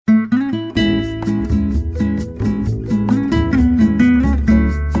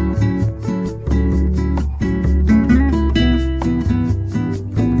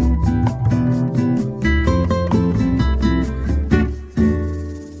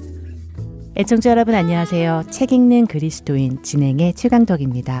애청자 여러분 안녕하세요. 책 읽는 그리스도인 진행의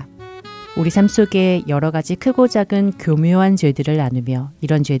최강덕입니다. 우리 삶 속에 여러 가지 크고 작은 교묘한 죄들을 나누며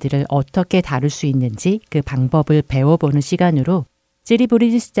이런 죄들을 어떻게 다룰 수 있는지 그 방법을 배워보는 시간으로 제리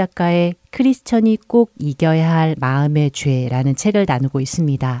브리지스 작가의 크리스천이 꼭 이겨야 할 마음의 죄라는 책을 나누고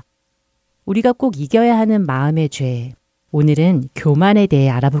있습니다. 우리가 꼭 이겨야 하는 마음의 죄, 오늘은 교만에 대해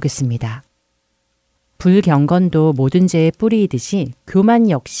알아보겠습니다. 불경건도 모든 죄의 뿌리이듯이 교만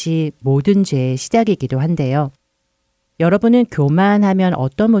역시 모든 죄의 시작이기도 한데요. 여러분은 교만하면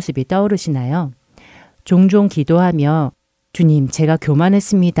어떤 모습이 떠오르시나요? 종종 기도하며 주님, 제가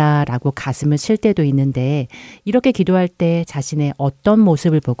교만했습니다 라고 가슴을 칠 때도 있는데 이렇게 기도할 때 자신의 어떤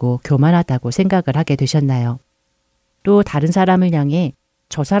모습을 보고 교만하다고 생각을 하게 되셨나요? 또 다른 사람을 향해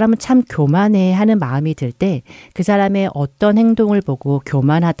저 사람은 참 교만해 하는 마음이 들 때 그 사람의 어떤 행동을 보고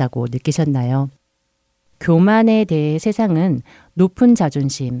교만하다고 느끼셨나요? 교만에 대해 세상은 높은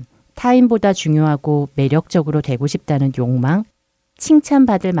자존심, 타인보다 중요하고 매력적으로 되고 싶다는 욕망,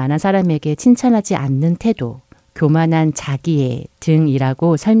 칭찬받을 만한 사람에게 칭찬하지 않는 태도, 교만한 자기애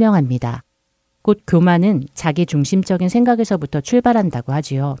등이라고 설명합니다. 곧 교만은 자기 중심적인 생각에서부터 출발한다고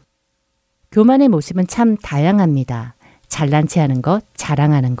하지요. 교만의 모습은 참 다양합니다. 잘난 체하는 것,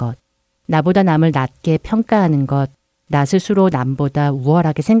 자랑하는 것, 나보다 남을 낮게 평가하는 것, 나 스스로 남보다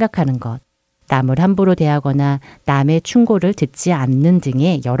우월하게 생각하는 것, 남을 함부로 대하거나 남의 충고를 듣지 않는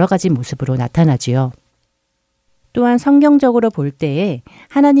등의 여러 가지 모습으로 나타나지요. 또한 성경적으로 볼 때에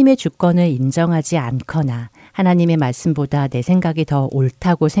하나님의 주권을 인정하지 않거나 하나님의 말씀보다 내 생각이 더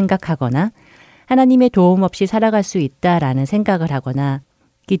옳다고 생각하거나 하나님의 도움 없이 살아갈 수 있다라는 생각을 하거나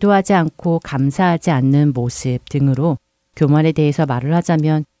기도하지 않고 감사하지 않는 모습 등으로 교만에 대해서 말을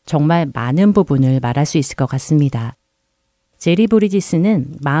하자면 정말 많은 부분을 말할 수 있을 것 같습니다. 제리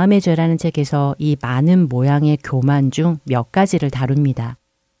브리지스는 마음의 죄라는 책에서 이 많은 모양의 교만 중 몇 가지를 다룹니다.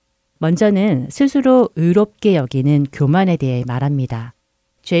 먼저는 스스로 의롭게 여기는 교만에 대해 말합니다.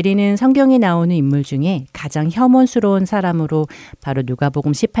 제리는 성경에 나오는 인물 중에 가장 혐오스러운 사람으로 바로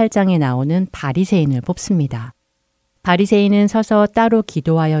누가복음 18장에 나오는 바리새인을 뽑습니다. 바리새인은 서서 따로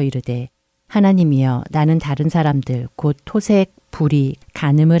기도하여 이르되 하나님이여 나는 다른 사람들 곧 토색, 불의,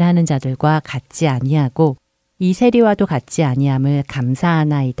 간음을 하는 자들과 같지 아니하고 이 세리와도 같지 아니함을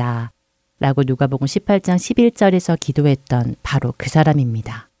감사하나이다 라고 누가복음 18장 11절에서 기도했던 바로 그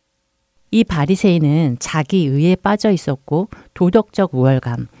사람입니다. 이 바리새인은 자기 의에 빠져 있었고 도덕적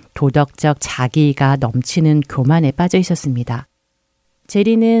우월감, 도덕적 자기가 넘치는 교만에 빠져 있었습니다.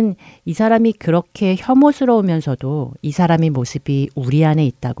 제리는 이 사람이 그렇게 혐오스러우면서도 이 사람의 모습이 우리 안에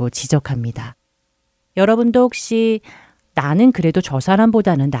있다고 지적합니다. 여러분도 혹시 나는 그래도 저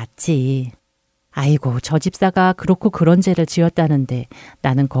사람보다는 낫지. 아이고, 저 집사가 그렇고 그런 죄를 지었다는데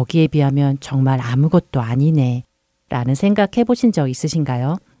나는 거기에 비하면 정말 아무것도 아니네 라는 생각 해보신 적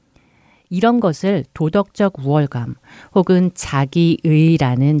있으신가요? 이런 것을 도덕적 우월감 혹은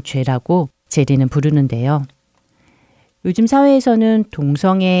자기의라는 죄라고 제리는 부르는데요. 요즘 사회에서는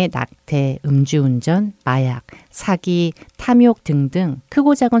동성애, 낙태, 음주운전, 마약, 사기, 탐욕 등등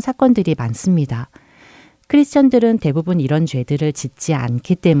크고 작은 사건들이 많습니다. 크리스천들은 대부분 이런 죄들을 짓지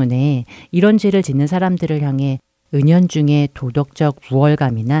않기 때문에 이런 죄를 짓는 사람들을 향해 은연중에 도덕적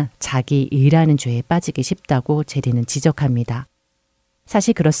우월감이나 자기의라는 죄에 빠지기 쉽다고 제리는 지적합니다.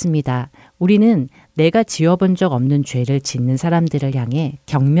 사실 그렇습니다. 우리는 내가 지어본 적 없는 죄를 짓는 사람들을 향해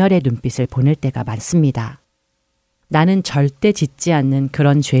경멸의 눈빛을 보낼 때가 많습니다. 나는 절대 짓지 않는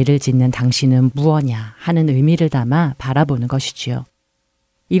그런 죄를 짓는 당신은 무엇냐 하는 의미를 담아 바라보는 것이지요.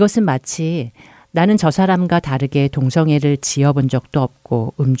 이것은 마치 나는 저 사람과 다르게 동성애를 지어본 적도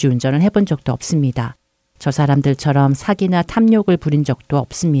없고 음주운전을 해본 적도 없습니다. 저 사람들처럼 사기나 탐욕을 부린 적도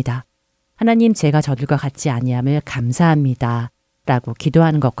없습니다. 하나님 제가 저들과 같지 아니함을 감사합니다. 라고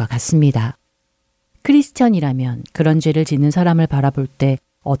기도하는 것과 같습니다. 크리스천이라면 그런 죄를 짓는 사람을 바라볼 때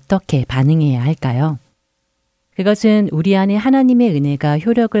어떻게 반응해야 할까요? 그것은 우리 안에 하나님의 은혜가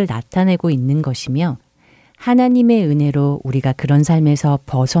효력을 나타내고 있는 것이며 하나님의 은혜로 우리가 그런 삶에서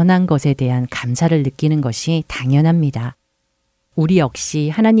벗어난 것에 대한 감사를 느끼는 것이 당연합니다. 우리 역시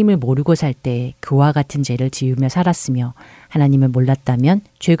하나님을 모르고 살 때 그와 같은 죄를 지으며 살았으며 하나님을 몰랐다면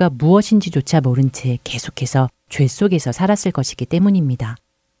죄가 무엇인지조차 모른 채 계속해서 죄 속에서 살았을 것이기 때문입니다.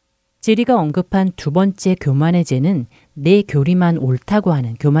 제리가 언급한 두 번째 교만의 죄는 내 교리만 옳다고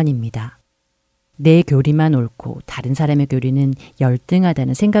하는 교만입니다. 내 교리만 옳고 다른 사람의 교리는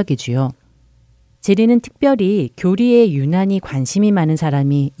열등하다는 생각이지요. 제리는 특별히 교리에 유난히 관심이 많은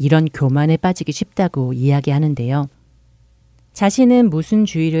사람이 이런 교만에 빠지기 쉽다고 이야기하는데요. 자신은 무슨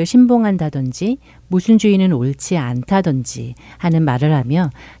주의를 신봉한다든지 무슨 주의는 옳지 않다든지 하는 말을 하며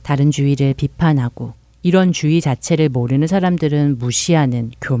다른 주의를 비판하고 이런 주의 자체를 모르는 사람들은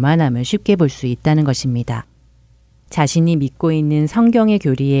무시하는 교만함을 쉽게 볼 수 있다는 것입니다. 자신이 믿고 있는 성경의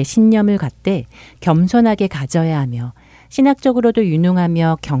교리에 신념을 갖되 겸손하게 가져야 하며 신학적으로도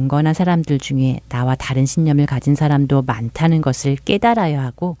유능하며 경건한 사람들 중에 나와 다른 신념을 가진 사람도 많다는 것을 깨달아야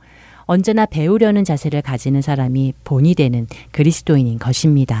하고 언제나 배우려는 자세를 가지는 사람이 본이 되는 그리스도인인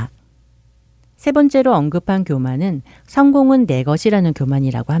것입니다. 세 번째로 언급한 교만은 성공은 내 것이라는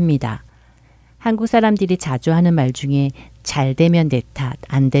교만이라고 합니다. 한국 사람들이 자주 하는 말 중에 잘 되면 내 탓,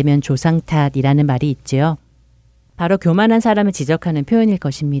 안 되면 조상 탓이라는 말이 있지요. 바로 교만한 사람을 지적하는 표현일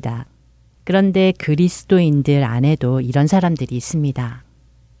것입니다. 그런데 그리스도인들 안에도 이런 사람들이 있습니다.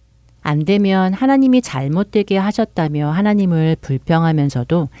 안 되면 하나님이 잘못되게 하셨다며 하나님을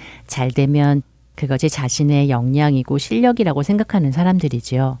불평하면서도 잘 되면 그것이 자신의 역량이고 실력이라고 생각하는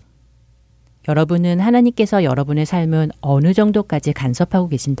사람들이지요. 여러분은 하나님께서 여러분의 삶은 어느 정도까지 간섭하고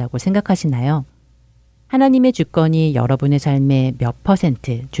계신다고 생각하시나요? 하나님의 주권이 여러분의 삶에 몇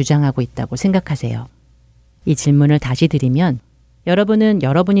퍼센트 주장하고 있다고 생각하세요? 이 질문을 다시 드리면 여러분은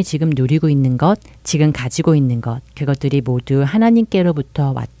여러분이 지금 누리고 있는 것, 지금 가지고 있는 것, 그것들이 모두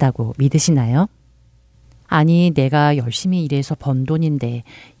하나님께로부터 왔다고 믿으시나요? 아니, 내가 열심히 일해서 번 돈인데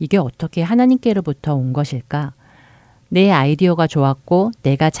이게 어떻게 하나님께로부터 온 것일까? 내 아이디어가 좋았고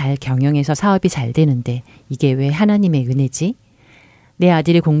내가 잘 경영해서 사업이 잘 되는데 이게 왜 하나님의 은혜지? 내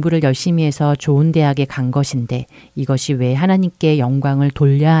아들이 공부를 열심히 해서 좋은 대학에 간 것인데 이것이 왜 하나님께 영광을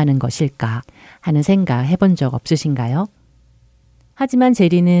돌려야 하는 것일까 하는 생각 해본 적 없으신가요? 하지만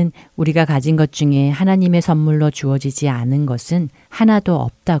제리는 우리가 가진 것 중에 하나님의 선물로 주어지지 않은 것은 하나도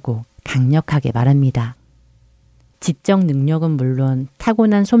없다고 강력하게 말합니다. 지적 능력은 물론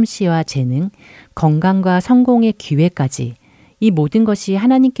타고난 솜씨와 재능, 건강과 성공의 기회까지 이 모든 것이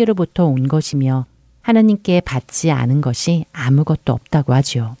하나님께로부터 온 것이며 하나님께 받지 않은 것이 아무것도 없다고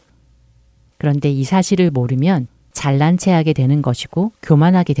하지요. 그런데 이 사실을 모르면 잘난 체하게 되는 것이고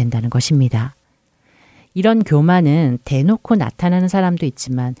교만하게 된다는 것입니다. 이런 교만은 대놓고 나타나는 사람도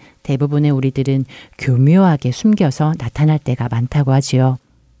있지만 대부분의 우리들은 교묘하게 숨겨서 나타날 때가 많다고 하지요.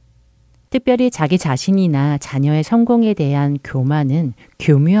 특별히 자기 자신이나 자녀의 성공에 대한 교만은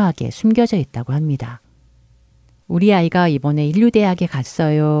교묘하게 숨겨져 있다고 합니다. 우리 아이가 이번에 인류대학에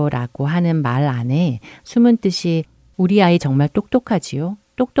갔어요 라고 하는 말 안에 숨은 뜻이 우리 아이 정말 똑똑하지요?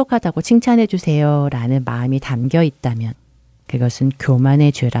 똑똑하다고 칭찬해 주세요 라는 마음이 담겨 있다면 그것은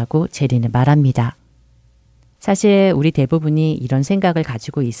교만의 죄라고 제리는 말합니다. 사실 우리 대부분이 이런 생각을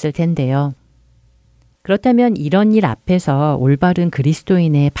가지고 있을 텐데요. 그렇다면 이런 일 앞에서 올바른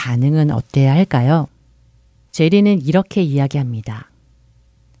그리스도인의 반응은 어때야 할까요? 제리는 이렇게 이야기합니다.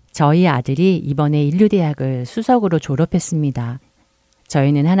 저희 아들이 이번에 인류대학을 수석으로 졸업했습니다.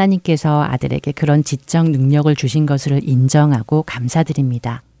 저희는 하나님께서 아들에게 그런 지적 능력을 주신 것을 인정하고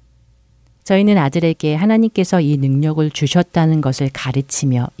감사드립니다. 저희는 아들에게 하나님께서 이 능력을 주셨다는 것을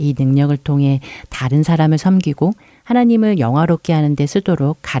가르치며 이 능력을 통해 다른 사람을 섬기고 하나님을 영화롭게 하는 데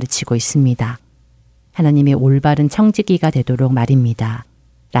쓰도록 가르치고 있습니다. 하나님의 올바른 청지기가 되도록 말입니다.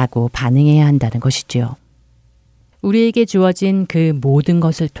 라고 반응해야 한다는 것이지요. 우리에게 주어진 그 모든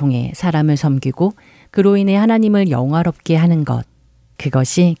것을 통해 사람을 섬기고 그로 인해 하나님을 영화롭게 하는 것,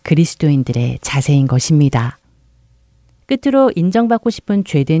 그것이 그리스도인들의 자세인 것입니다. 끝으로 인정받고 싶은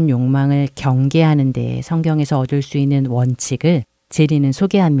죄된 욕망을 경계하는 데 성경에서 얻을 수 있는 원칙을 제리는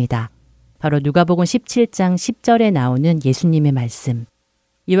소개합니다. 바로 누가복음 17장 10절에 나오는 예수님의 말씀.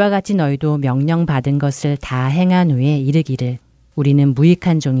 이와 같이 너희도 명령받은 것을 다 행한 후에 이르기를 우리는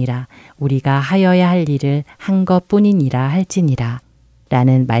무익한 종이라 우리가 하여야 할 일을 한 것뿐이니라 할지니라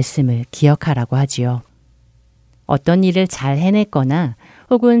라는 말씀을 기억하라고 하지요. 어떤 일을 잘 해냈거나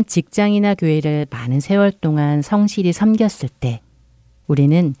혹은 직장이나 교회를 많은 세월 동안 성실히 섬겼을 때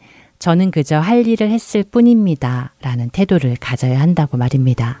우리는 저는 그저 할 일을 했을 뿐입니다 라는 태도를 가져야 한다고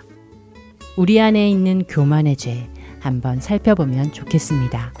말입니다. 우리 안에 있는 교만의 죄 한번 살펴보면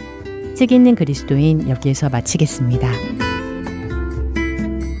좋겠습니다. 책 있는 그리스도인 여기에서 마치겠습니다.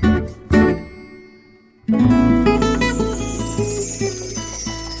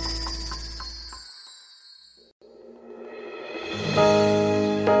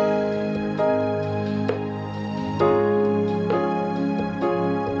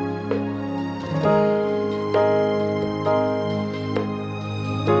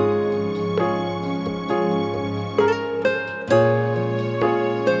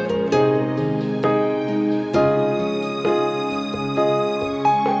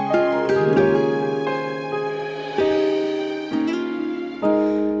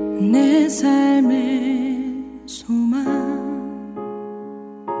 내 삶의 소망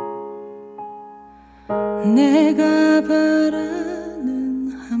내가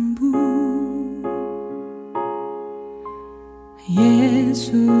바라는 한 분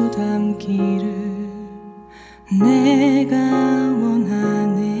예수 닮기를 내가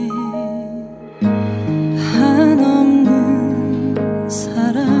원하네. 한없는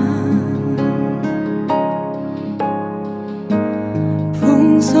사랑,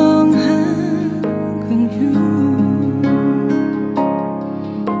 풍성한 긍휼,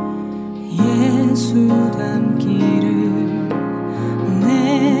 예수 닮기를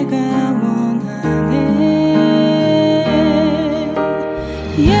내가 원하네.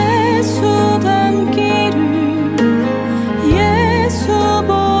 예수